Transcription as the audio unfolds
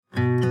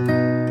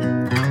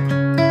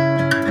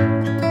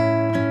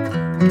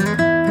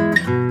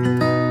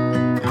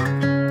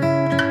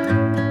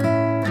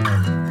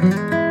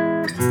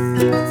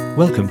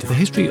Welcome to the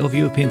History of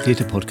European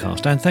Theatre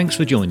podcast, and thanks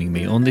for joining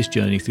me on this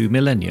journey through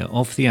millennia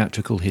of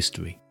theatrical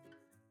history.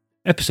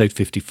 Episode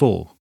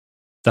 54.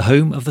 The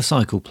home of the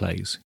cycle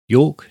plays,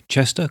 York,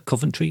 Chester,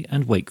 Coventry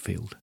and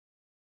Wakefield.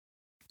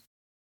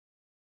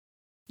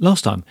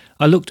 Last time,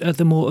 I looked at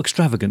the more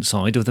extravagant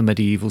side of the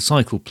medieval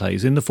cycle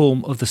plays in the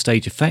form of the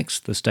stage effects,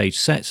 the stage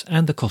sets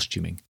and the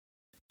costuming.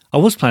 I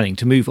was planning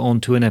to move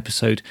on to an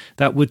episode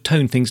that would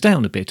tone things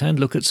down a bit and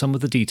look at some of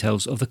the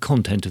details of the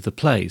content of the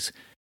plays,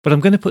 but I'm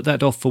going to put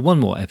that off for one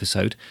more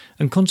episode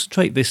and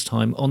concentrate this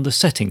time on the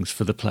settings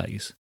for the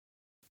plays.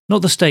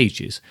 Not the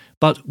stages,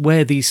 but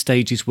where these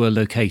stages were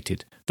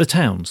located, the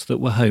towns that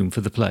were home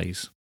for the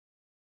plays.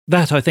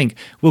 That, I think,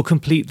 will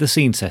complete the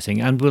scene setting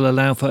and will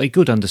allow for a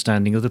good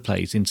understanding of the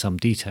plays in some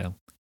detail.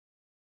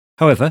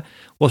 However,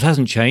 what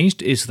hasn't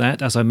changed is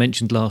that, as I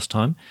mentioned last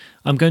time,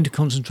 I'm going to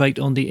concentrate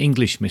on the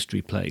English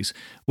mystery plays,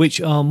 which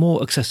are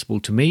more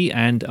accessible to me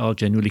and are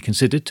generally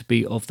considered to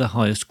be of the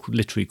highest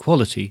literary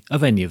quality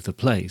of any of the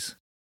plays.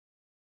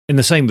 In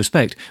the same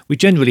respect, we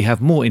generally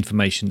have more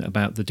information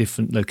about the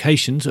different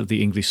locations of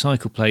the English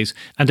cycle plays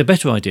and a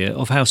better idea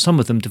of how some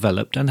of them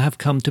developed and have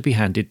come to be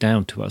handed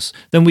down to us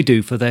than we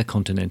do for their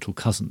continental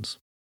cousins.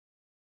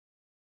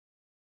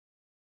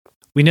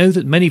 We know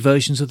that many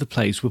versions of the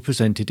plays were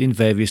presented in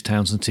various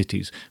towns and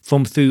cities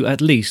from through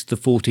at least the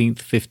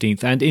 14th,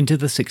 15th and into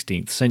the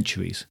 16th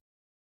centuries.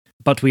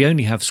 But we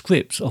only have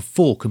scripts of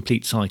 4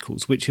 complete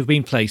cycles which have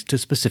been placed to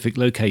specific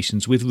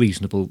locations with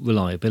reasonable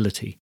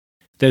reliability.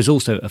 There's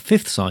also a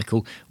 5th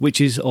cycle which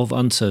is of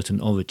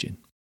uncertain origin.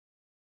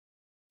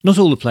 Not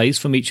all the plays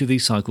from each of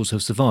these cycles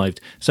have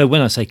survived, so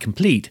when I say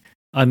complete,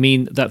 I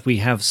mean that we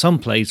have some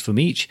plays from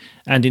each,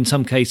 and in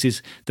some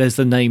cases there's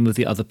the name of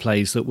the other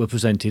plays that were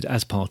presented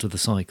as part of the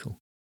cycle.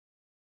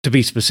 To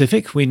be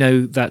specific, we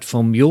know that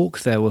from York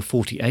there were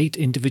 48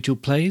 individual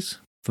plays,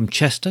 from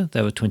Chester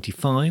there were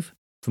 25,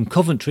 from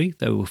Coventry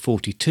there were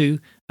 42,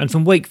 and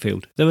from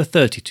Wakefield there were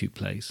 32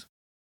 plays.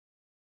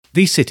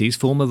 These cities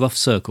form a rough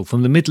circle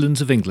from the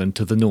Midlands of England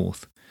to the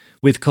north,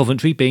 with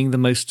Coventry being the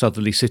most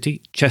southerly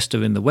city,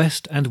 Chester in the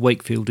west, and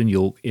Wakefield and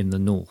York in the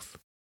north.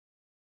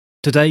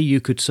 Today you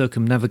could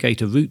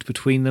circumnavigate a route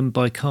between them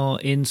by car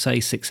in,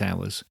 say, 6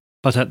 hours,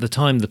 but at the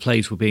time the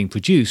plays were being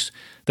produced,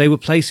 they were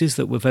places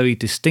that were very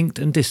distinct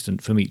and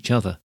distant from each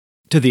other,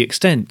 to the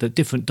extent that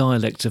different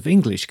dialects of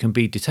English can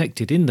be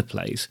detected in the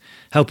plays,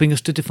 helping us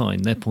to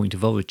define their point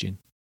of origin.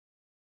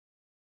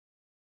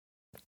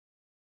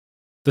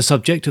 The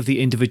subject of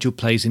the individual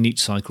plays in each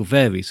cycle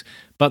varies,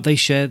 but they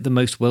share the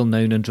most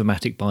well-known and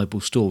dramatic Bible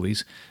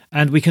stories,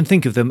 and we can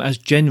think of them as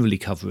generally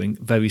covering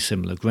very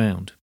similar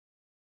ground.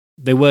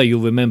 They were,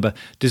 you'll remember,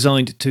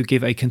 designed to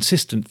give a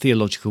consistent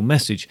theological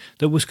message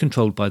that was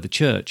controlled by the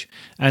church,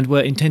 and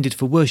were intended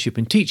for worship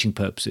and teaching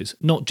purposes,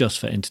 not just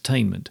for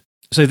entertainment.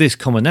 So this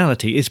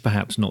commonality is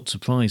perhaps not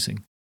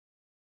surprising.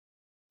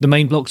 The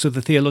main blocks of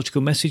the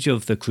theological message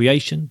of the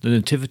creation, the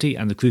nativity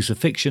and the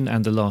crucifixion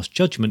and the last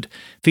judgment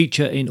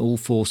feature in all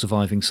 4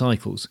 surviving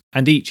cycles,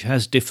 and each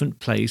has different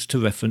plays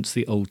to reference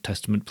the Old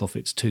Testament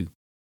prophets too.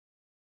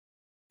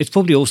 It's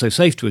probably also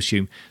safe to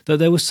assume that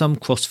there was some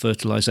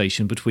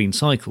cross-fertilisation between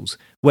cycles,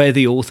 where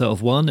the author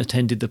of one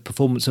attended the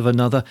performance of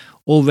another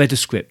or read a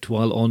script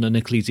while on an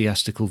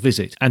ecclesiastical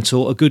visit and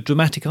saw a good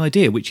dramatic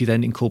idea which he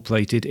then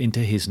incorporated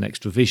into his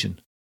next revision.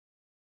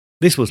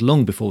 This was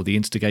long before the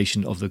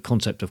instigation of the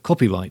concept of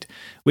copyright,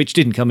 which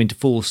didn't come into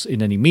force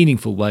in any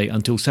meaningful way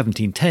until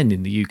 1710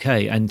 in the UK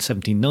and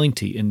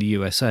 1790 in the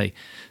USA,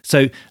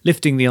 so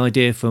lifting the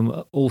idea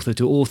from author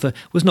to author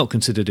was not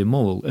considered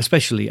immoral,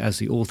 especially as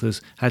the authors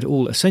had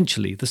all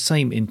essentially the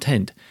same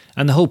intent,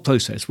 and the whole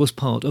process was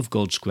part of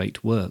God's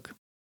great work.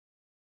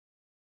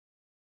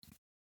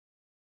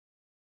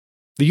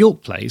 The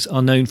York plays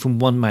are known from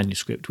one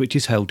manuscript which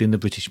is held in the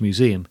British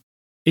Museum.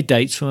 It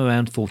dates from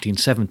around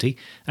 1470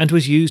 and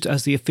was used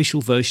as the official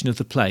version of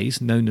the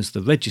plays, known as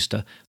the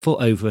Register, for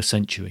over a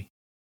century.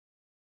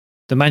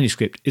 The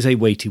manuscript is a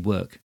weighty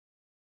work.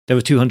 There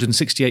are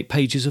 268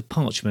 pages of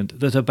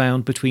parchment that are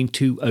bound between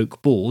 2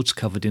 oak boards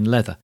covered in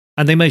leather,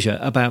 and they measure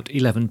about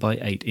 11 by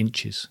 8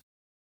 inches.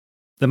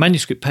 The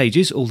manuscript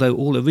pages, although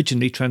all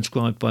originally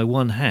transcribed by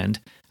one hand,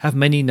 have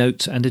many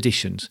notes and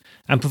additions,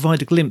 and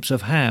provide a glimpse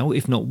of how,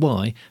 if not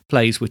why,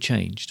 plays were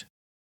changed.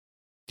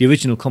 The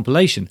original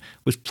compilation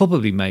was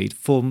probably made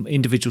from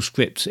individual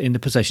scripts in the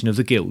possession of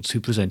the guilds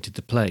who presented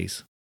the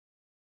plays.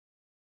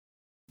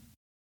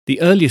 The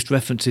earliest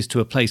references to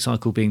a play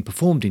cycle being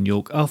performed in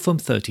York are from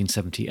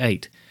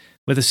 1378,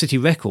 where the city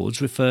records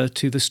refer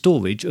to the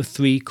storage of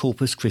 3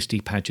 Corpus Christi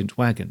pageant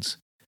wagons.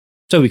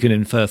 So we can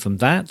infer from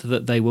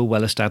that they were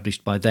well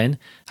established by then,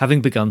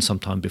 having begun some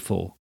time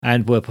before,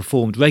 and were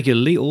performed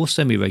regularly or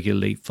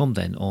semi-regularly from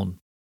then on.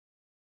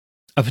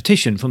 A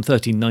petition from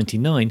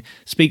 1399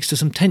 speaks to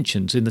some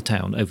tensions in the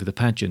town over the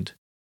pageant.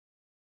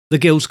 The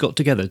guilds got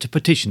together to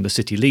petition the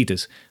city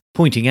leaders,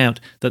 pointing out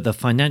that the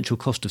financial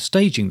cost of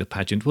staging the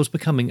pageant was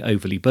becoming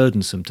overly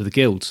burdensome to the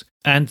guilds,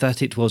 and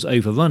that it was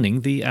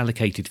overrunning the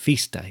allocated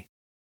feast day.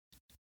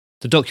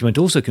 The document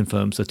also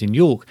confirms that in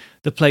York,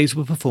 the plays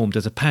were performed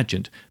as a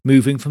pageant,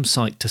 moving from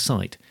site to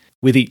site,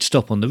 with each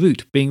stop on the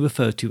route being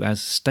referred to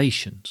as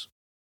stations.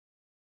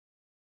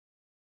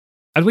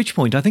 At which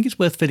point I think it's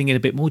worth filling in a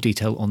bit more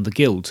detail on the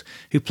guilds,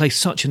 who play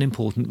such an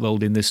important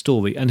role in this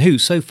story and who,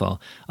 so far,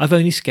 I've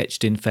only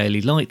sketched in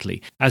fairly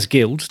lightly, as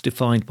guilds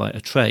defined by a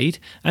trade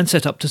and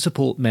set up to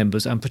support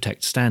members and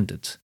protect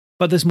standards.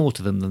 But there's more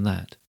to them than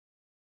that.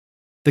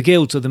 The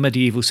guilds of the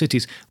medieval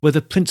cities were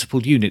the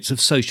principal units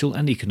of social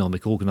and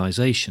economic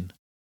organisation.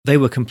 They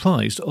were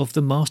comprised of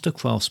the master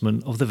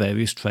craftsmen of the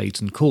various trades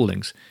and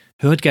callings,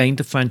 who had gained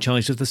the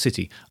franchise of the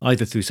city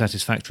either through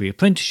satisfactory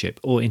apprenticeship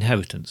or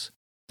inheritance.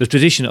 The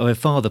tradition of a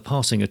father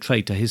passing a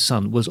trade to his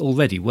son was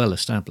already well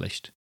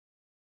established.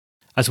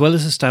 As well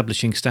as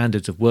establishing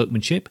standards of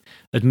workmanship,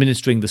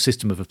 administering the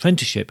system of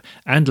apprenticeship,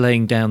 and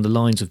laying down the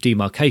lines of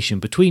demarcation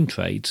between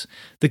trades,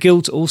 the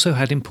guilds also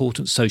had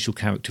important social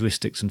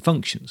characteristics and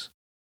functions.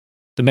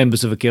 The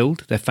members of a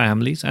guild, their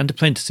families, and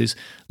apprentices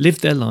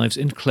lived their lives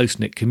in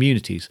close-knit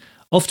communities,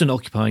 often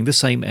occupying the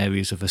same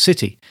areas of a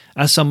city,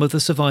 as some of the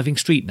surviving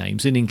street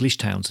names in English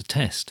towns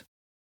attest.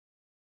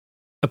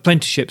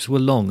 Apprenticeships were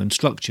long and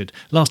structured,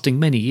 lasting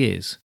many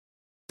years.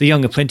 The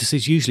young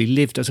apprentices usually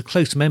lived as a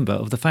close member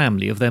of the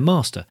family of their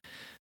master,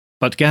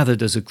 but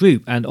gathered as a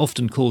group and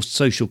often caused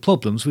social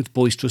problems with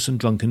boisterous and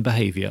drunken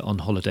behaviour on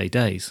holiday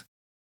days.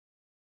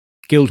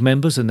 Guild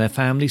members and their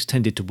families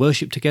tended to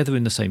worship together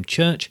in the same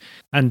church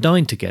and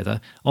dine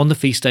together on the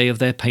feast day of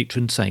their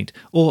patron saint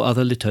or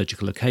other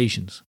liturgical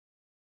occasions.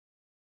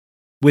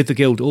 With the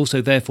guild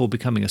also therefore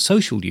becoming a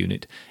social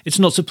unit, it's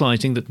not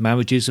surprising that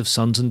marriages of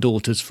sons and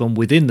daughters from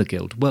within the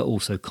guild were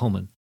also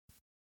common.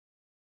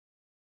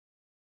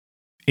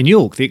 In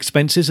York, the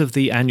expenses of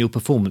the annual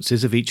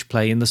performances of each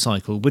play in the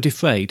cycle were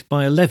defrayed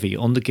by a levy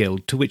on the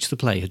guild to which the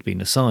play had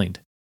been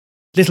assigned.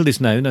 Little is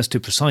known as to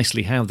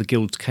precisely how the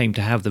guilds came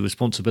to have the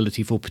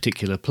responsibility for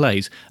particular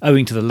plays,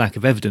 owing to the lack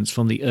of evidence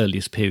from the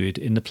earliest period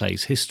in the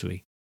play's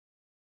history.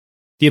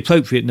 The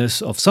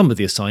appropriateness of some of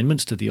the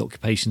assignments to the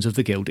occupations of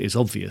the guild is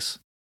obvious.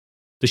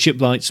 The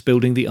shipwrights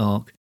building the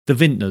ark, the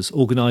vintners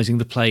organising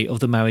the play of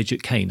the marriage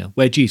at Cana,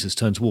 where Jesus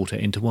turns water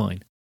into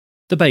wine,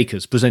 the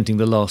bakers presenting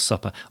the Last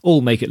Supper,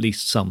 all make at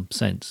least some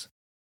sense.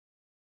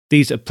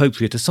 These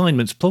appropriate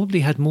assignments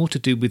probably had more to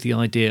do with the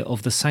idea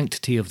of the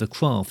sanctity of the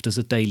craft as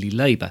a daily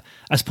labour,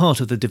 as part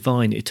of the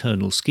divine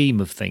eternal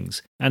scheme of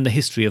things and the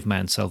history of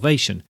man's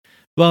salvation,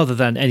 rather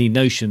than any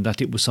notion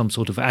that it was some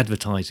sort of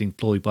advertising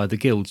ploy by the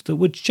guilds that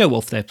would show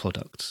off their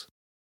products.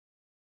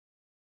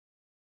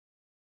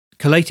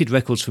 Collated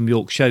records from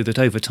York show that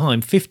over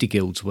time 50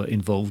 guilds were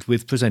involved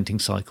with presenting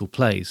cycle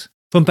plays.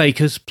 From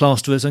bakers,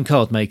 plasterers and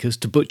card makers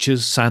to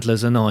butchers,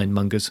 saddlers and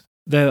ironmongers.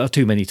 There are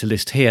too many to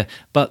list here,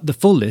 but the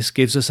full list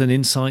gives us an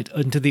insight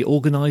into the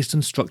organised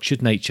and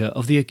structured nature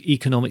of the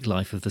economic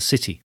life of the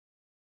city.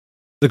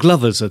 The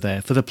Glovers are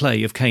there for the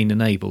play of Cain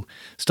and Abel,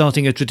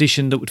 starting a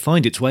tradition that would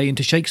find its way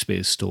into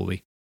Shakespeare's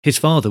story. His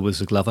father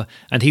was a glover,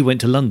 and he went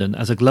to London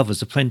as a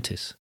glover's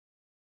apprentice.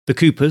 The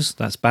Coopers,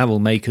 that's barrel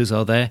makers,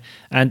 are there,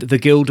 and the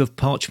Guild of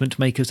Parchment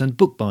Makers and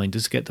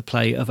Bookbinders get the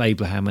play of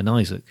Abraham and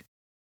Isaac.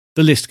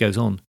 The list goes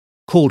on.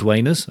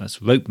 Cordwainers,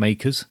 that's rope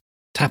makers.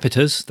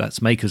 Tapiters,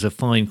 that's makers of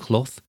fine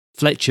cloth.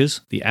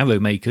 Fletchers, the arrow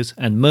makers,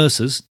 and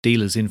mercers,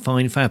 dealers in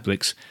fine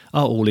fabrics,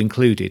 are all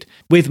included,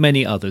 with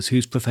many others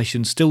whose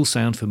professions still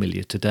sound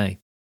familiar today.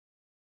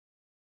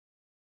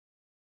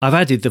 I've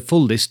added the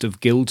full list of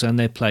guilds and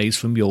their plays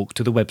from York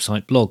to the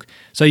website blog,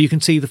 so you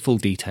can see the full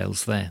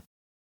details there.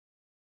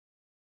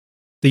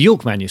 The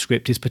York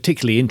manuscript is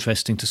particularly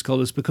interesting to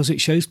scholars because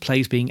it shows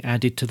plays being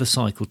added to the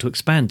cycle to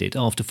expand it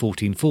after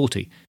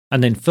 1440,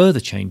 and then further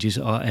changes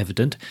are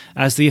evident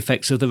as the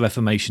effects of the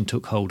Reformation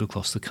took hold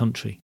across the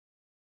country.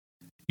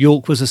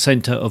 York was a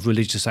centre of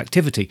religious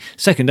activity,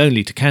 second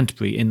only to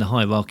Canterbury in the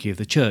hierarchy of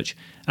the church,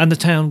 and the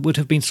town would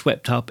have been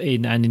swept up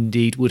in and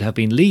indeed would have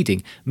been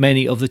leading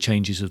many of the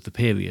changes of the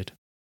period.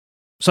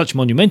 Such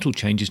monumental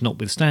changes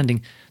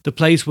notwithstanding, the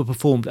plays were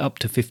performed up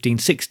to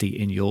 1560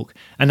 in York,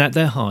 and at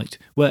their height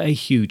were a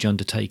huge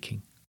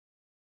undertaking.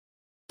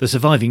 The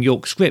surviving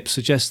York script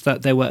suggests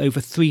that there were over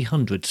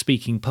 300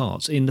 speaking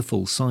parts in the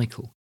full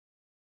cycle.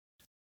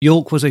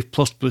 York was a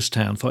prosperous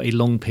town for a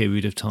long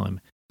period of time,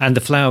 and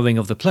the flowering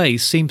of the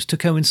plays seems to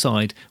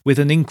coincide with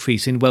an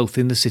increase in wealth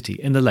in the city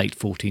in the late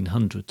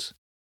 1400s.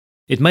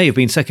 It may have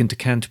been second to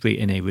Canterbury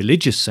in a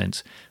religious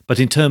sense, but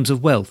in terms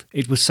of wealth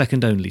it was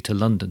second only to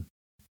London.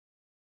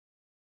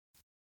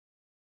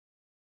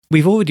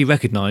 We've already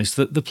recognised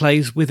that the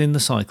plays within the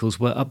cycles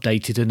were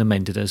updated and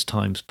amended as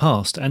times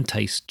passed and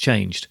tastes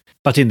changed,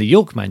 but in the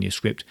York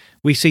manuscript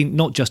we see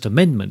not just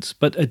amendments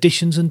but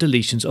additions and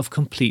deletions of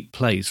complete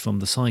plays from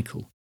the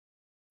cycle.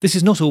 This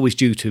is not always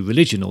due to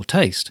religion or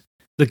taste.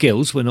 The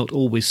guilds were not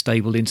always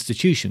stable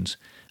institutions,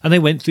 and they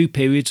went through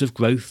periods of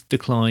growth,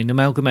 decline,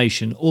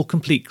 amalgamation or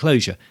complete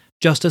closure,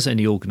 just as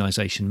any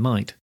organisation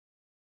might.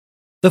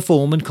 The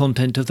form and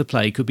content of the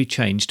play could be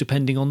changed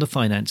depending on the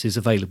finances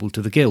available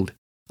to the guild,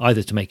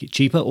 either to make it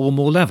cheaper or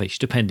more lavish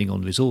depending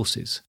on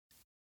resources.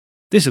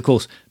 This, of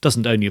course,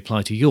 doesn't only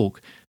apply to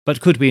York.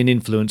 but could be an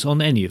influence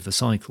on any of the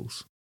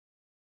cycles.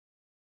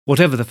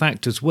 Whatever the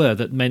factors were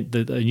that meant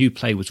that a new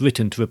play was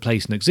written to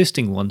replace an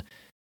existing one,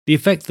 the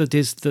effect that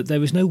is that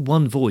there is no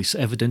one voice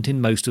evident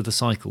in most of the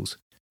cycles,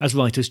 as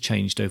writers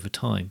changed over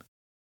time.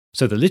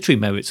 So the literary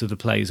merits of the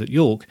plays at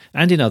York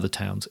and in other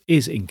towns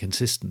is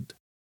inconsistent.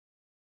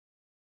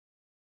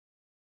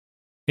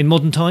 In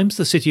modern times,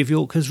 the City of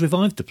York has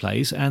revived the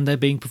plays and they're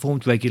being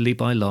performed regularly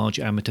by large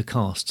amateur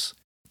casts.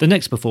 The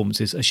next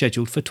performances are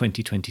scheduled for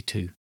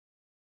 2022.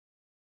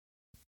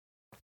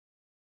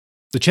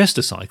 The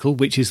Chester cycle,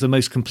 which is the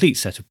most complete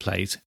set of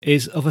plays,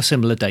 is of a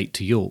similar date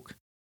to York.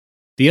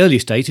 The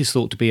earliest date is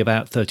thought to be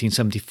about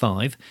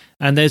 1375,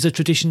 and there's a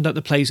tradition that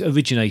the plays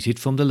originated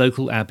from the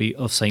local abbey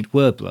of St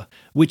Werburgh,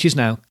 which is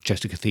now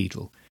Chester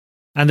Cathedral,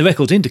 and the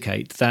records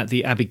indicate that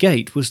the Abbey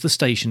Gate was the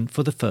station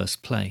for the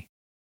first play.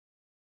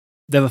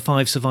 There are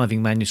 5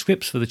 surviving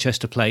manuscripts for the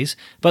Chester plays,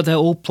 but they're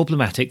all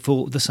problematic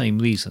for the same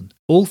reason.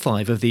 All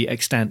 5 of the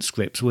extant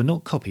scripts were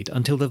not copied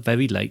until the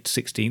very late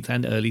 16th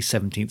and early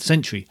 17th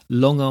century,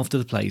 long after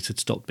the plays had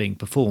stopped being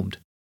performed,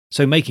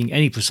 so making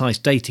any precise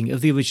dating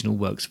of the original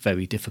works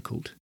very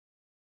difficult.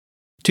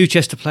 2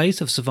 Chester plays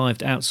have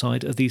survived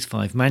outside of these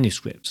 5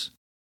 manuscripts.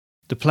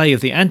 The play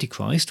of the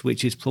Antichrist,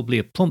 which is probably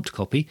a prompt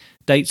copy,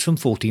 dates from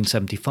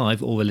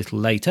 1475 or a little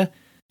later,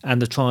 and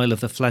the trial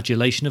of the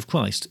flagellation of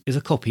Christ is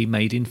a copy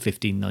made in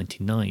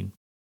 1599.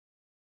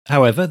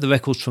 However, the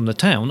records from the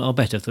town are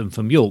better than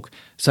from York,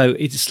 so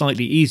it is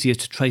slightly easier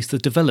to trace the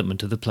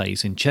development of the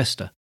plays in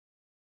Chester.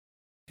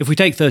 If we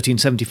take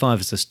 1375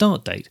 as the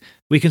start date,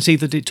 we can see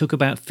that it took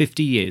about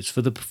 50 years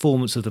for the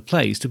performance of the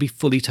plays to be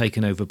fully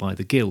taken over by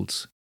the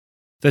guilds.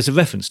 There's a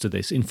reference to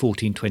this in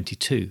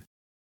 1422.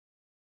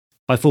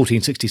 By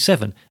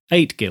 1467,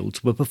 8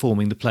 guilds were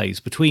performing the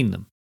plays between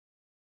them.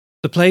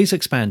 The plays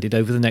expanded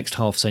over the next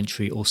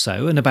half-century or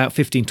so, and about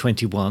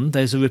 1521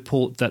 there's a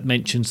report that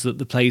mentions that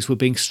the plays were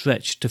being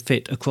stretched to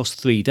fit across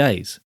 3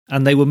 days,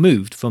 and they were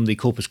moved from the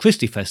Corpus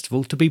Christi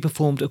festival to be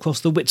performed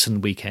across the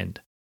Whitsun weekend,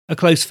 a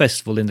close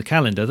festival in the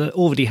calendar that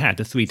already had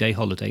a 3-day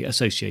holiday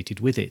associated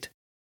with it.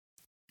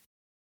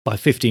 By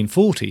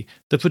 1540,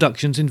 the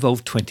productions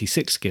involved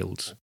 26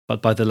 guilds,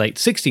 but by the late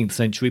 16th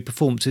century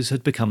performances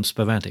had become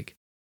sporadic.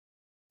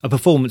 A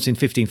performance in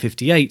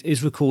 1558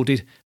 is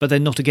recorded, but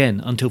then not again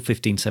until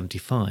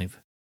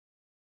 1575.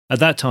 At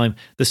that time,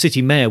 the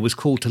city mayor was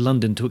called to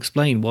London to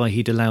explain why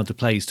he'd allowed the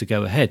plays to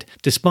go ahead,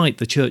 despite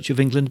the Church of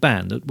England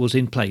ban that was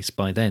in place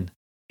by then.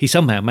 He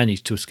somehow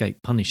managed to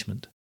escape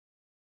punishment.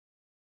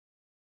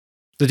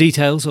 The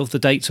details of the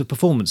dates of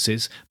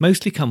performances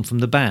mostly come from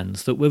the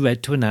banns that were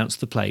read to announce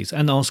the plays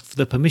and ask for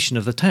the permission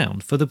of the town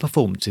for the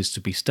performances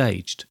to be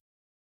staged.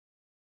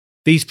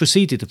 These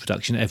preceded the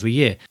production every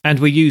year, and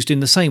were used in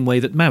the same way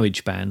that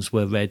marriage banns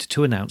were read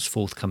to announce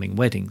forthcoming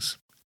weddings.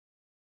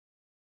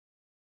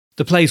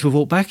 The plays were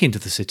brought back into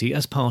the city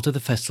as part of the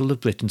Festival of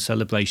Britain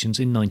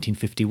celebrations in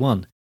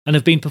 1951, and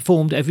have been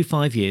performed every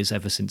 5 years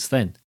ever since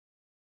then.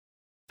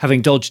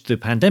 Having dodged the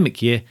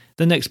pandemic year,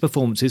 the next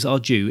performances are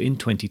due in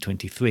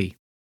 2023.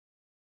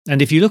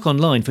 And if you look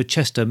online for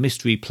Chester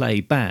Mystery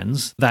Play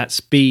Banns, that's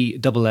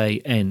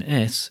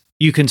BAANS,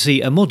 you can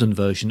see a modern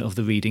version of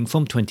the reading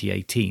from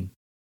 2018.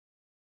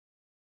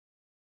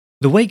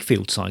 The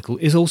Wakefield cycle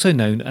is also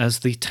known as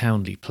the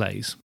Townley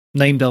Plays,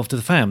 named after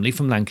the family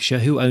from Lancashire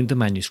who owned the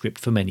manuscript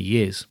for many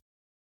years.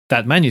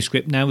 That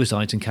manuscript now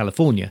resides in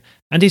California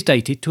and is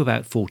dated to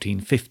about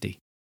 1450.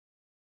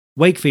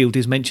 Wakefield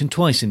is mentioned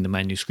twice in the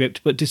manuscript,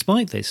 but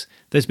despite this,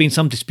 there's been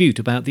some dispute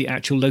about the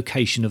actual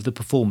location of the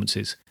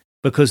performances,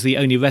 because the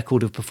only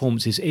record of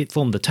performances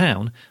from the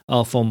town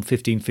are from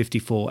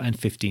 1554 and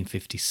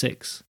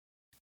 1556.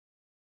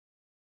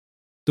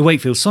 The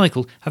Wakefield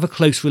cycle have a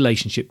close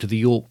relationship to the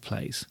York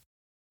plays.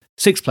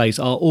 6 plays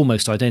are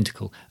almost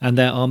identical, and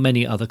there are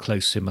many other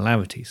close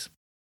similarities.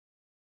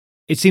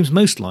 It seems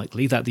most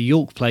likely that the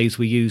York plays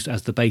were used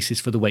as the basis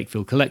for the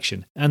Wakefield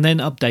collection, and then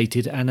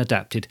updated and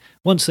adapted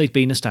once they'd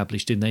been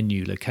established in their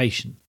new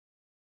location.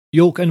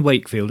 York and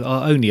Wakefield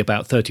are only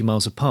about 30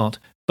 miles apart,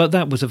 but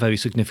that was a very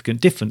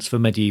significant difference for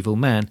medieval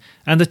man,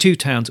 and the 2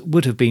 towns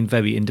would have been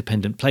very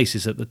independent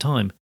places at the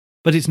time.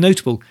 But it's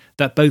notable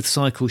that both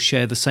cycles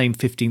share the same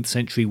 15th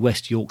century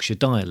West Yorkshire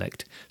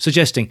dialect,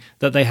 suggesting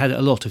that they had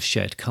a lot of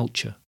shared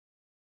culture.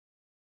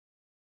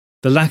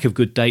 The lack of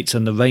good dates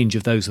and the range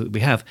of those that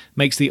we have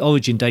makes the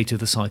origin date of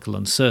the cycle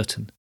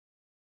uncertain.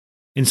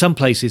 In some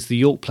places, the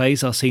York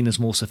plays are seen as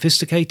more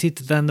sophisticated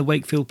than the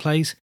Wakefield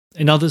plays.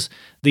 In others,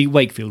 the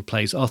Wakefield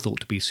plays are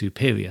thought to be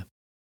superior.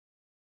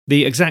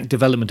 The exact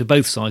development of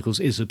both cycles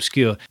is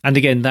obscure, and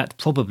again that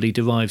probably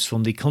derives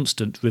from the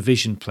constant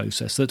revision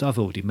process that I've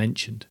already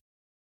mentioned.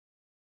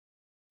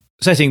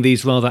 Setting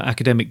these rather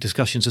academic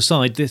discussions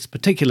aside, this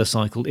particular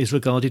cycle is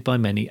regarded by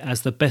many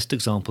as the best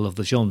example of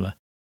the genre,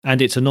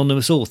 and its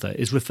anonymous author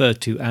is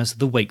referred to as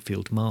the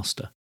Wakefield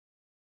Master.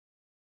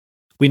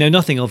 We know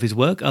nothing of his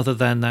work other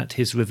than that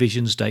his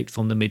revisions date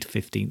from the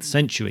mid-15th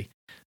century,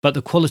 but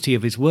the quality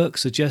of his work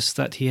suggests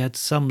that he had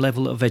some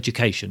level of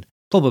education,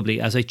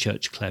 probably as a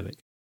church cleric.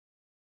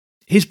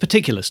 His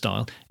particular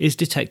style is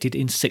detected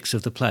in 6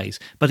 of the plays,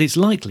 but it's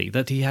likely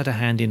that he had a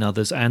hand in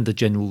others and the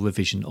general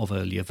revision of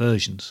earlier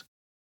versions.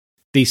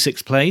 These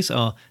 6 plays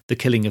are The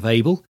Killing of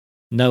Abel,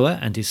 Noah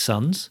and His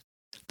Sons,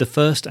 the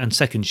first and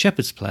second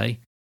Shepherd's Play,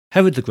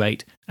 Herod the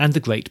Great, and The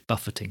Great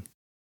Buffeting.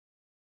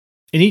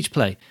 In each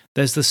play,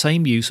 there's the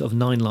same use of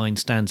 9-line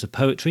stanza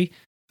poetry,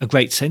 a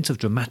great sense of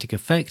dramatic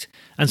effect,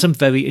 and some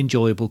very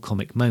enjoyable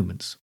comic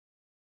moments.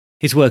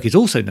 His work is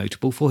also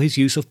notable for his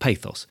use of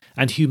pathos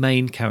and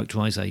humane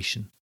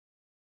characterisation.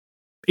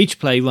 Each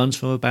play runs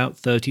from about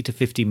 30 to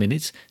 50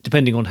 minutes,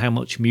 depending on how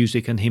much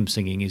music and hymn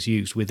singing is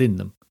used within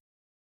them.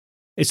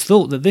 It's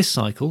thought that this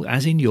cycle,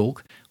 as in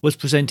York, was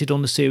presented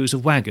on a series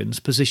of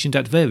wagons positioned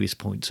at various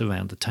points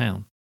around the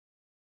town.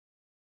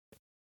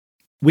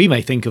 We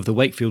may think of the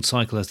Wakefield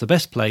cycle as the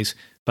best plays,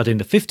 but in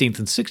the 15th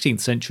and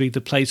 16th century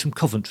the plays from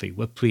Coventry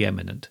were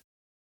preeminent.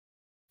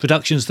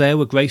 Productions there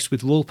were graced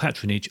with royal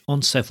patronage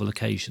on several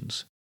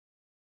occasions.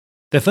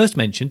 They're first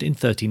mentioned in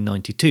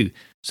 1392,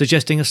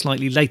 suggesting a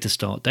slightly later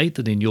start date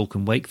than in York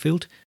and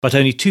Wakefield, but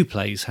only 2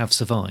 plays have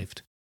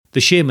survived. The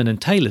Shearman and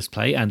Taylor's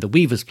play and the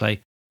Weaver's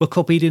play were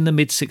copied in the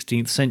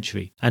mid-16th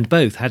century, and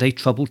both had a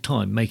troubled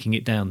time making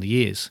it down the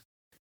years.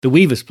 The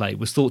Weaver's play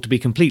was thought to be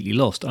completely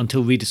lost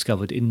until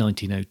rediscovered in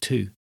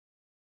 1902.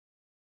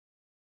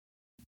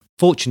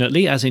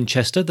 Fortunately, as in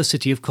Chester, the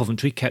city of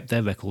Coventry kept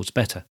their records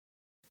better.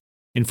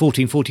 In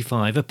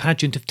 1445, a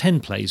pageant of 10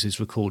 plays is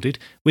recorded,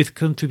 with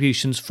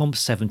contributions from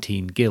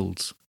 17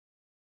 guilds.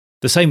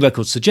 The same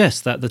record suggests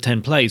that the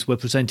 10 plays were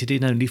presented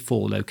in only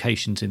 4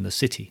 locations in the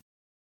city.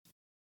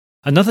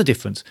 Another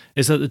difference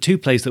is that the 2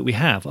 plays that we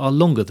have are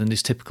longer than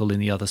is typical in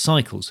the other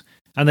cycles,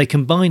 and they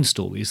combine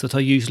stories that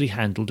are usually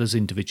handled as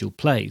individual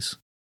plays.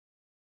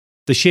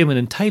 The Shearman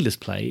and Taylor's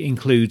play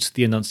includes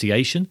the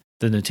Annunciation,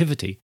 the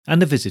Nativity,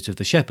 and the Visit of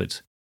the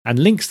Shepherds, and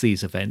links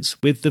these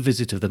events with the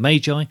visit of the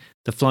Magi,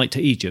 the flight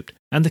to Egypt,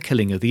 and the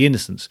killing of the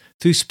innocents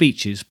through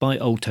speeches by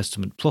Old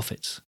Testament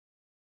prophets.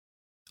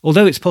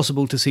 Although it's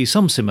possible to see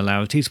some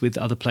similarities with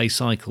other play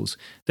cycles,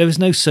 there is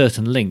no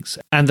certain links,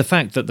 and the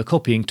fact that the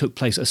copying took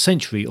place a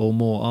century or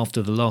more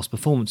after the last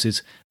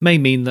performances may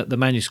mean that the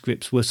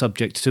manuscripts were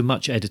subject to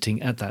much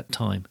editing at that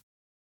time.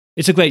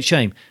 It's a great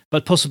shame,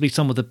 but possibly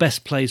some of the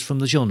best plays from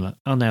the genre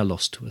are now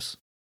lost to us.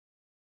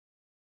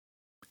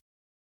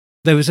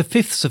 There is a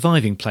 5th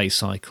surviving play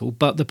cycle,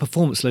 but the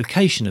performance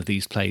location of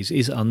these plays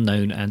is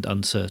unknown and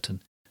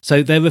uncertain,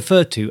 so they're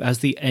referred to as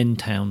the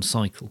N-Town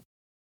cycle.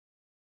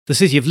 The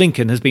city of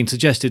Lincoln has been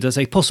suggested as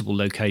a possible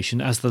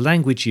location as the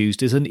language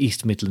used is an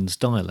East Midlands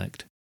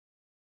dialect.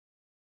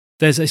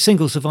 There's a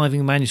single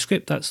surviving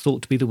manuscript that's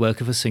thought to be the work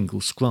of a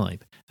single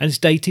scribe, and is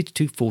dated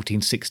to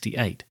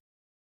 1468.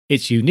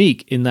 It's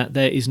unique in that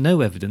there is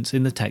no evidence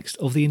in the text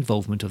of the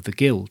involvement of the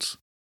guilds.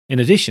 In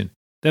addition,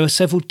 there are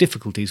several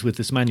difficulties with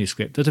this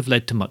manuscript that have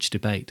led to much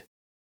debate.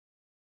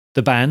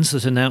 The bands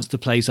that announce the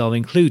plays are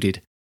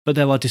included, but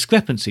there are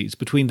discrepancies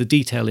between the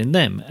detail in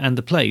them and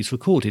the plays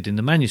recorded in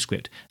the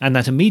manuscript, and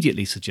that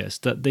immediately suggests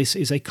that this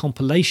is a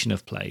compilation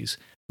of plays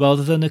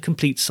rather than a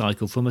complete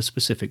cycle from a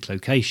specific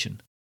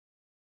location.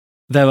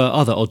 There are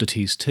other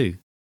oddities too.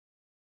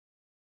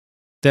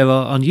 There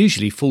are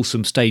unusually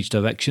fulsome stage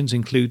directions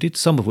included,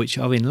 some of which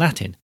are in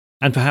Latin,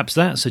 and perhaps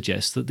that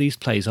suggests that these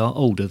plays are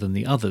older than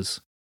the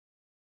others.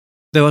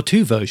 There are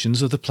 2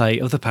 versions of the play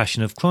of the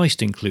Passion of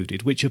Christ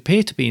included, which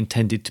appear to be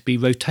intended to be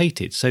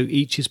rotated so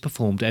each is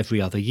performed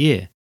every other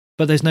year,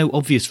 but there's no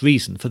obvious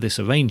reason for this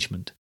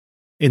arrangement.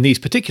 In these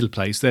particular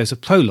plays there's a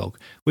prologue,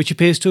 which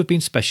appears to have been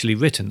specially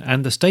written,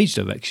 and the stage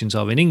directions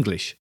are in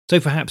English, so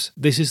perhaps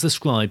this is the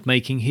scribe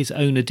making his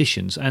own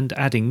additions and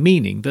adding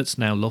meaning that's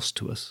now lost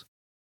to us.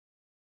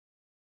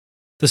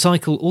 The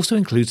cycle also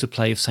includes a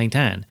play of St.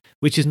 Anne,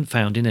 which isn't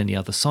found in any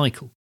other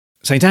cycle.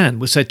 St. Anne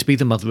was said to be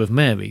the mother of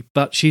Mary,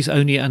 but she's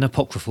only an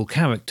apocryphal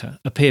character,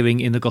 appearing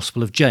in the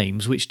Gospel of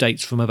James, which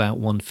dates from about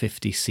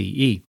 150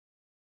 CE.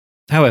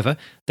 However,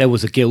 there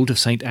was a guild of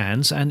St.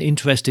 Anne's, and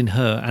interest in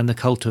her and the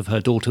cult of her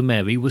daughter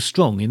Mary was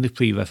strong in the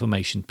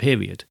pre-Reformation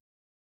period.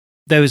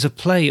 There is a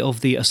play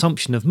of the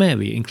Assumption of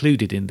Mary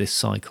included in this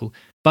cycle,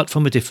 but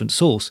from a different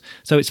source,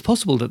 so it's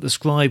possible that the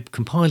scribe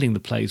compiling the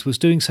plays was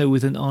doing so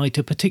with an eye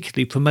to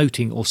particularly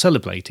promoting or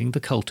celebrating the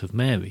cult of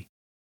Mary.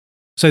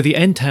 So the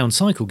N-Town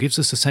cycle gives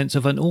us a sense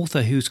of an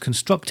author who's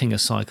constructing a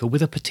cycle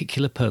with a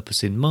particular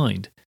purpose in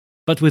mind,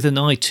 but with an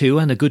eye to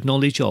and a good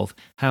knowledge of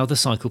how the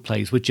cycle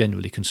plays were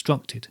generally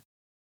constructed.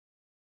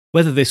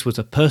 Whether this was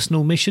a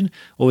personal mission,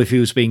 or if he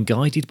was being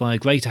guided by a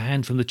greater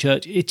hand from the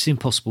church, it's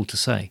impossible to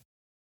say.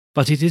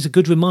 But it is a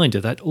good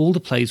reminder that all the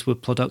plays were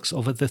products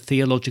of the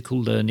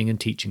theological learning and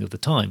teaching of the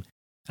time,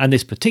 and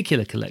this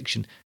particular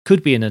collection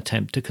could be an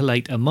attempt to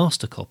collate a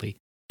master copy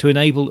to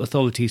enable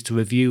authorities to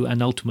review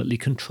and ultimately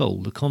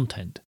control the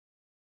content.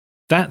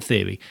 That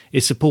theory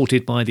is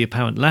supported by the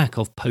apparent lack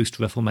of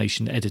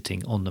post-Reformation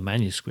editing on the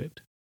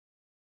manuscript.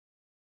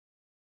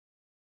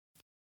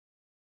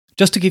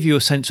 Just to give you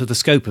a sense of the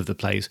scope of the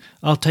plays,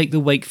 I'll take the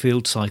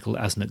Wakefield cycle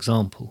as an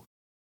example.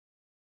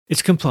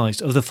 It's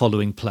comprised of the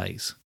following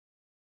plays.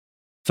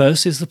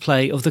 First is the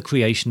play of the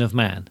creation of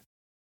man.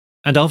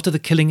 And after the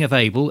killing of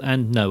Abel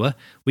and Noah,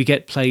 we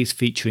get plays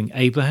featuring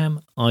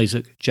Abraham,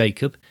 Isaac,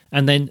 Jacob,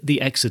 and then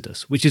the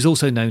Exodus, which is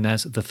also known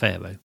as the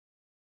Pharaoh.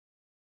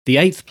 The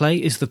 8th play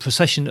is the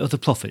Procession of the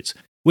Prophets,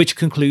 which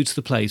concludes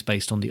the plays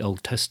based on the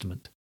Old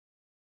Testament.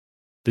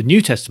 The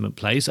New Testament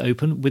plays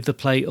open with the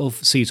play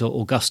of Caesar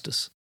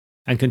Augustus,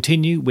 and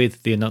continue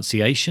with the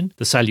Annunciation,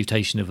 the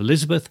Salutation of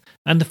Elizabeth,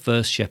 and the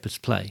First Shepherd's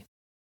Play.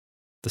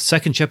 The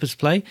Second Shepherd's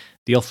Play,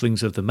 the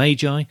Offerings of the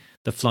Magi,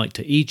 the Flight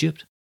to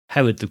Egypt,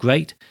 Herod the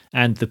Great,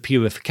 and the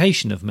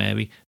Purification of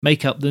Mary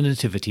make up the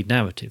Nativity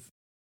narrative.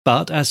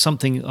 But as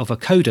something of a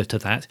coda to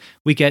that,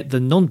 we get the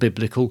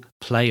non-biblical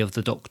Play of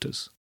the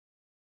Doctors.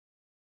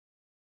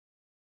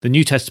 The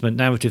New Testament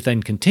narrative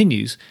then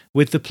continues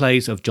with the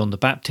plays of John the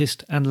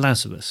Baptist and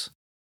Lazarus,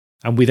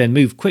 and we then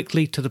move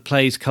quickly to the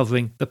plays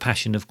covering the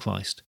Passion of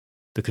Christ,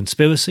 the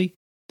conspiracy,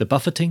 the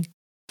buffeting,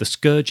 the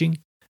scourging,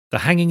 the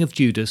hanging of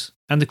Judas,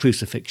 and the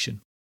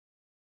crucifixion.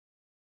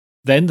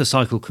 Then the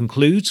cycle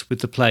concludes with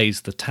the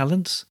plays The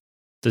Talents,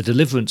 The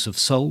Deliverance of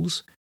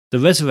Souls, The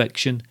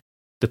Resurrection,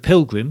 The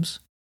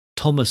Pilgrims,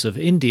 Thomas of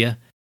India,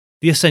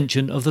 The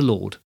Ascension of the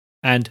Lord,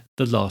 and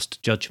The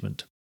Last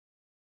Judgment.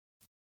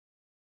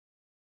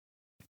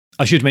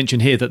 I should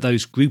mention here that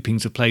those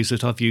groupings of plays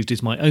that I've used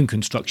is my own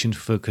construction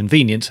for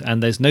convenience,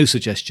 and there's no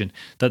suggestion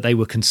that they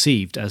were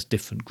conceived as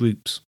different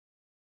groups.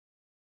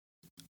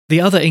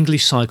 The other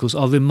English cycles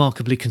are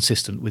remarkably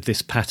consistent with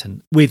this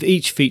pattern, with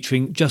each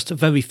featuring just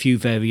very few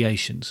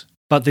variations,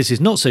 but this is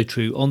not so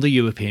true on the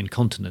European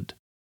continent.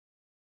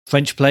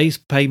 French plays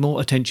pay more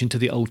attention to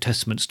the Old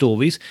Testament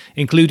stories,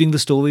 including the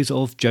stories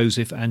of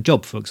Joseph and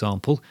Job, for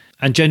example,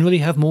 and generally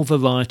have more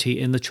variety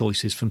in the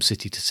choices from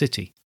city to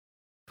city.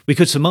 We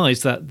could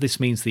surmise that this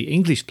means the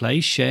English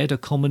plays shared a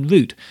common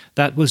root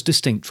that was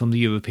distinct from the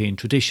European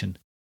tradition.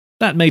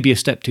 That may be a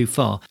step too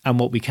far, and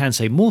what we can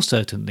say more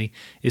certainly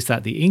is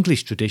that the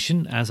English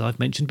tradition, as I've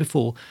mentioned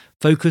before,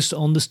 focused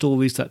on the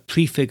stories that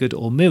prefigured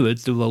or mirrored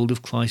the role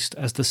of Christ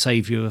as the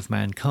saviour of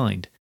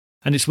mankind.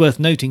 And it's worth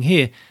noting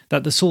here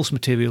that the source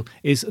material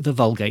is the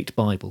Vulgate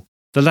Bible,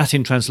 the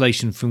Latin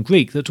translation from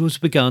Greek that was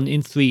begun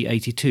in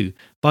 382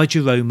 by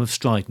Jerome of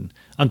Stridon,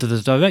 under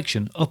the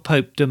direction of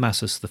Pope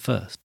Damasus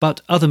I.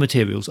 But other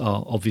materials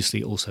are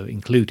obviously also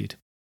included.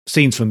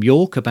 Scenes from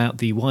York about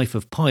the wife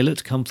of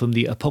Pilate come from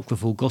the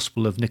apocryphal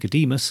Gospel of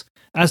Nicodemus,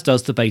 as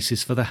does the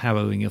basis for the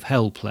Harrowing of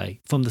Hell play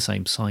from the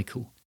same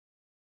cycle.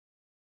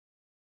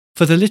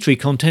 For the literary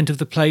content of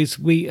the plays,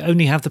 we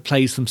only have the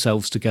plays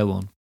themselves to go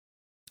on.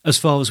 As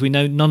far as we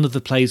know, none of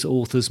the play's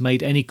authors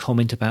made any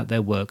comment about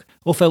their work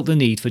or felt the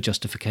need for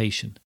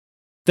justification.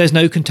 There's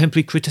no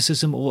contemporary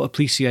criticism or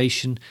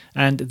appreciation,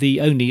 and the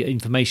only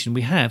information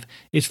we have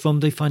is from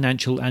the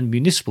financial and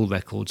municipal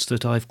records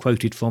that I've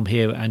quoted from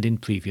here and in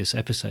previous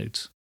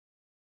episodes.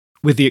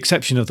 With the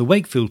exception of the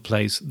Wakefield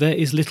plays, there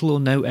is little or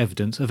no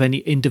evidence of any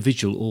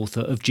individual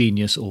author of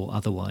genius or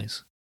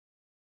otherwise.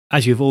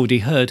 As you've already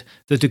heard,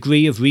 the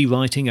degree of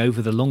rewriting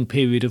over the long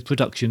period of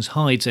productions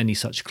hides any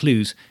such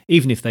clues,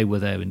 even if they were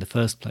there in the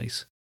first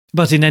place.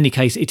 But in any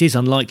case, it is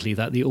unlikely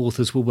that the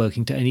authors were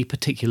working to any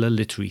particular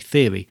literary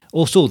theory,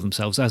 or saw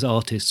themselves as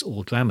artists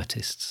or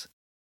dramatists.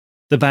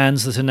 The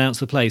bands that announce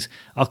the plays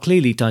are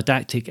clearly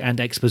didactic and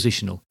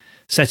expositional,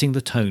 setting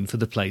the tone for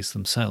the plays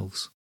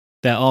themselves.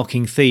 Their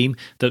arcing theme,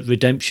 that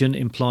redemption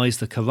implies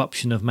the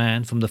corruption of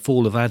man from the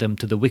fall of Adam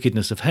to the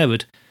wickedness of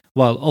Herod,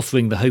 while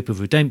offering the hope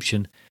of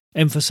redemption,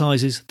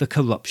 emphasises the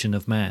corruption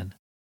of man.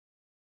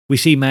 We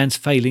see man's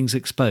failings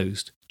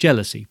exposed: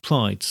 jealousy,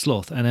 pride,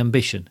 sloth, and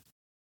ambition.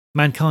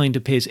 Mankind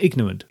appears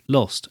ignorant,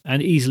 lost,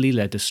 and easily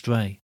led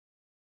astray.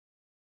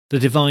 The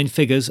divine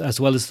figures, as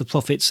well as the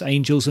prophets,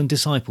 angels, and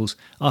disciples,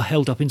 are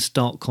held up in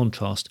stark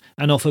contrast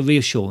and offer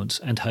reassurance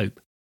and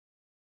hope.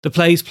 The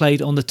plays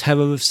played on the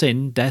terror of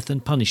sin, death,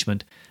 and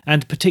punishment,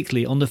 and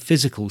particularly on the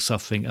physical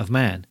suffering of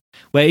man,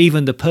 where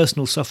even the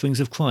personal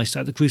sufferings of Christ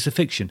at the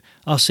crucifixion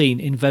are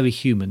seen in very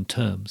human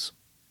terms.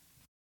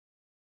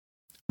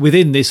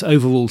 Within this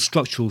overall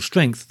structural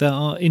strength, there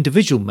are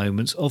individual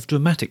moments of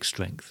dramatic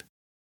strength.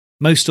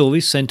 Most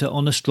stories centre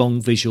on a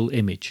strong visual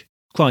image: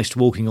 Christ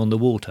walking on the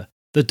water,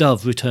 the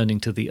dove returning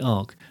to the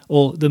ark,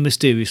 or the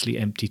mysteriously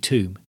empty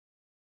tomb.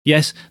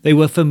 Yes, they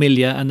were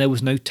familiar and there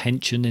was no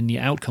tension in the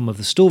outcome of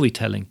the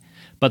storytelling,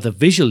 but the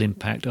visual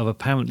impact of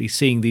apparently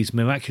seeing these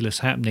miraculous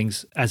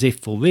happenings as if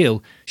for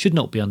real should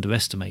not be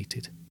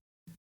underestimated.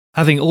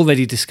 Having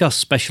already discussed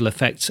special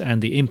effects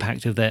and the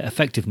impact of their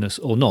effectiveness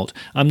or not,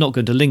 I'm not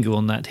going to linger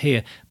on that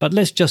here, but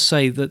let's just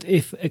say that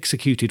if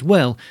executed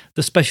well,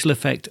 the special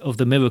effect of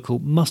the miracle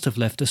must have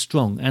left a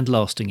strong and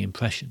lasting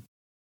impression.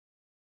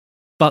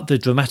 But the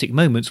dramatic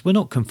moments were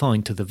not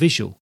confined to the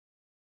visual.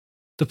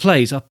 The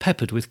plays are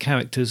peppered with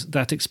characters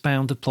that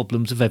expound the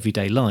problems of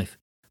everyday life,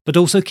 but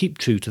also keep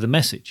true to the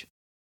message.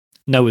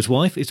 Noah's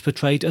wife is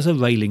portrayed as a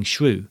railing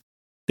shrew.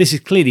 This is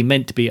clearly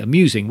meant to be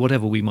amusing,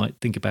 whatever we might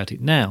think about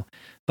it now,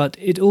 but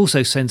it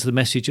also sends the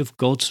message of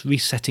God's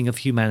resetting of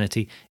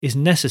humanity is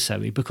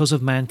necessary because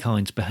of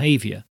mankind's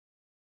behaviour.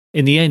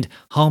 In the end,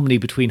 harmony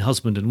between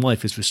husband and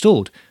wife is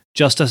restored,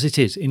 just as it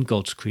is in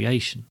God's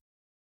creation.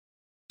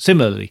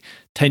 Similarly,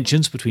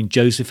 tensions between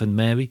Joseph and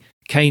Mary,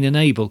 Cain and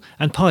Abel,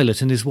 and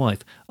Pilate and his wife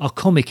are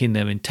comic in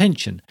their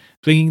intention,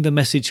 bringing the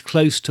message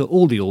close to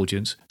all the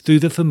audience through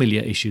the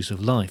familiar issues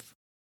of life.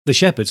 The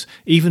shepherds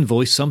even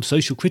voice some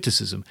social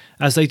criticism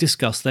as they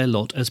discuss their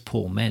lot as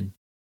poor men.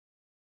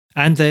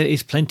 And there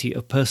is plenty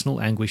of personal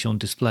anguish on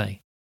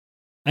display.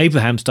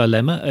 Abraham's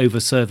dilemma over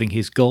serving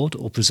his God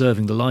or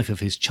preserving the life of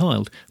his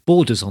child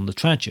borders on the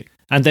tragic,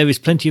 and there is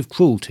plenty of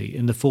cruelty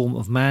in the form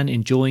of man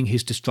enjoying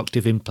his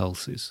destructive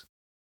impulses.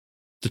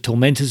 The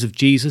tormentors of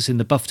Jesus in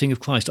the buffeting of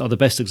Christ are the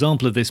best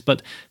example of this,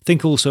 but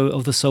think also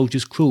of the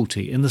soldiers'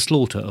 cruelty in the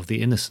slaughter of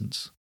the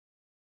innocents.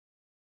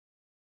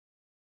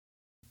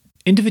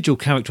 Individual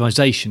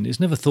characterisation is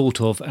never thought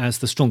of as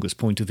the strongest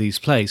point of these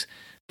plays,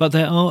 but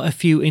there are a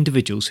few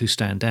individuals who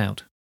stand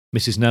out.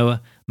 Mrs.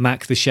 Noah,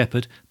 Mac the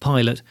shepherd,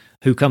 Pilate,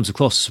 who comes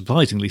across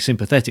surprisingly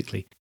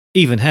sympathetically,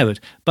 even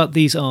Herod, but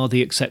these are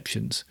the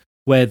exceptions,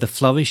 where the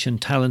flourish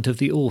and talent of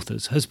the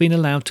authors has been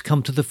allowed to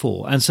come to the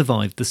fore and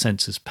survived the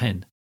censor's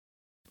pen.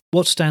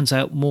 What stands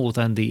out more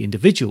than the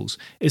individuals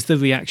is the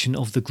reaction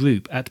of the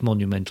group at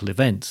monumental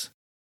events.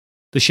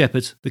 The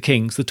shepherds, the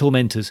kings, the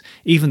tormentors,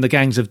 even the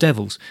gangs of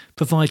devils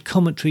provide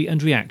commentary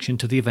and reaction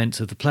to the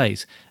events of the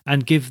plays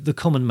and give the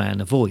common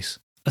man a voice,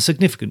 a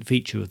significant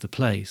feature of the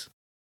plays.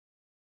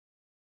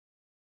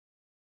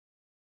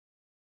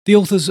 The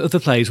authors of the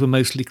plays were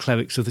mostly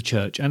clerics of the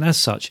church and as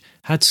such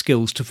had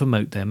skills to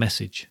promote their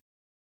message.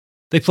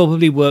 They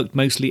probably worked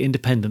mostly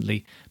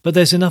independently, but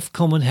there's enough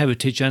common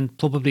heritage and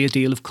probably a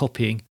deal of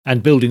copying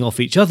and building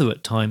off each other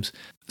at times,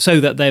 so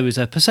that there is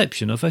a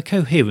perception of a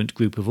coherent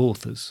group of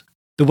authors.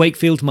 The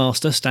Wakefield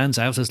master stands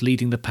out as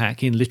leading the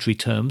pack in literary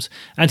terms,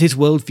 and his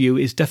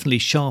worldview is definitely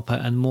sharper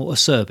and more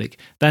acerbic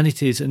than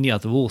it is in the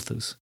other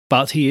authors.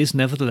 But he is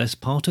nevertheless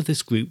part of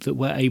this group that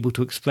were able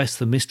to express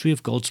the mystery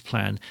of God's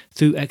plan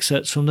through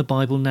excerpts from the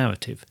Bible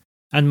narrative,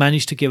 and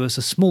managed to give us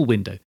a small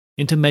window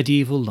into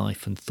medieval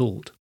life and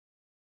thought.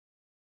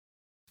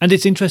 And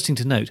it's interesting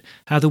to note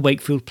how the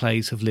Wakefield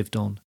plays have lived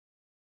on.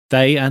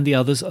 They and the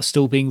others are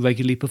still being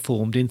regularly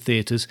performed in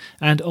theatres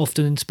and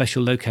often in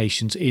special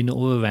locations in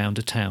or around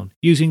a town,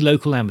 using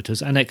local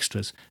amateurs and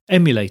extras,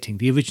 emulating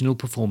the original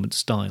performance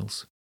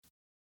styles.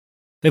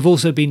 They've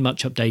also been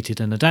much updated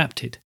and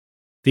adapted.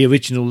 The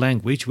original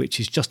language, which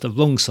is just the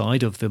wrong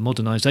side of the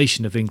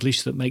modernisation of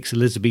English that makes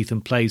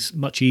Elizabethan plays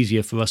much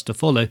easier for us to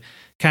follow,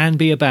 can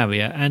be a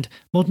barrier, and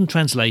modern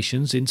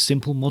translations in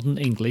simple modern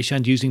English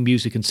and using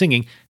music and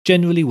singing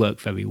generally work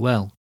very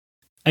well.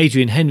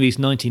 Adrian Henry's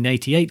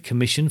 1988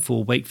 commission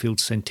for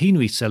Wakefield's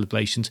centenary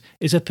celebrations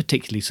is a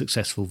particularly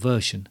successful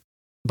version.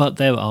 But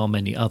there are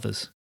many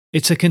others.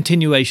 It's a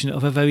continuation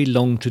of a very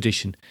long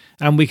tradition,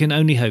 and we can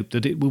only hope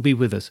that it will be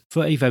with us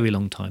for a very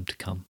long time to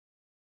come.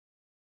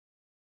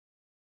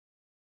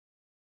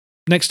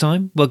 Next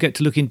time, we'll get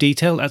to look in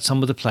detail at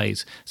some of the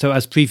plays, so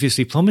as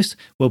previously promised,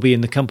 we'll be in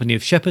the company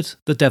of shepherds,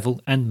 the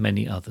devil, and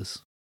many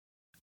others.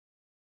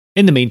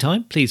 In the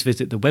meantime, please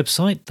visit the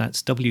website,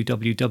 that's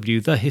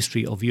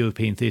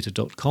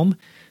www.thehistoryofeuropeantheatre.com,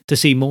 to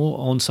see more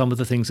on some of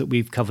the things that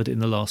we've covered in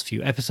the last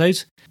few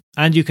episodes,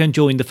 and you can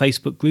join the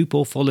Facebook group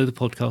or follow the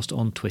podcast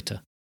on Twitter.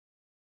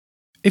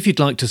 If you'd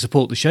like to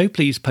support the show,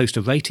 please post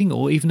a rating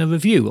or even a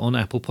review on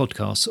Apple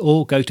Podcasts,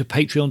 or go to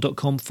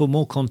patreon.com for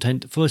more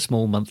content for a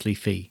small monthly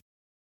fee.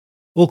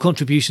 All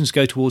contributions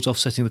go towards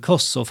offsetting the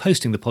costs of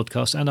hosting the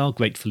podcast and are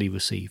gratefully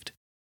received.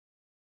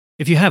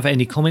 If you have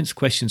any comments,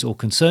 questions or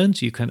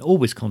concerns, you can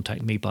always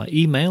contact me by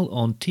email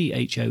on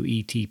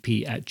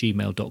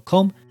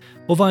thoetp@gmail.com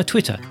or via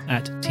Twitter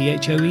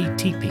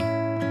 @thoetp.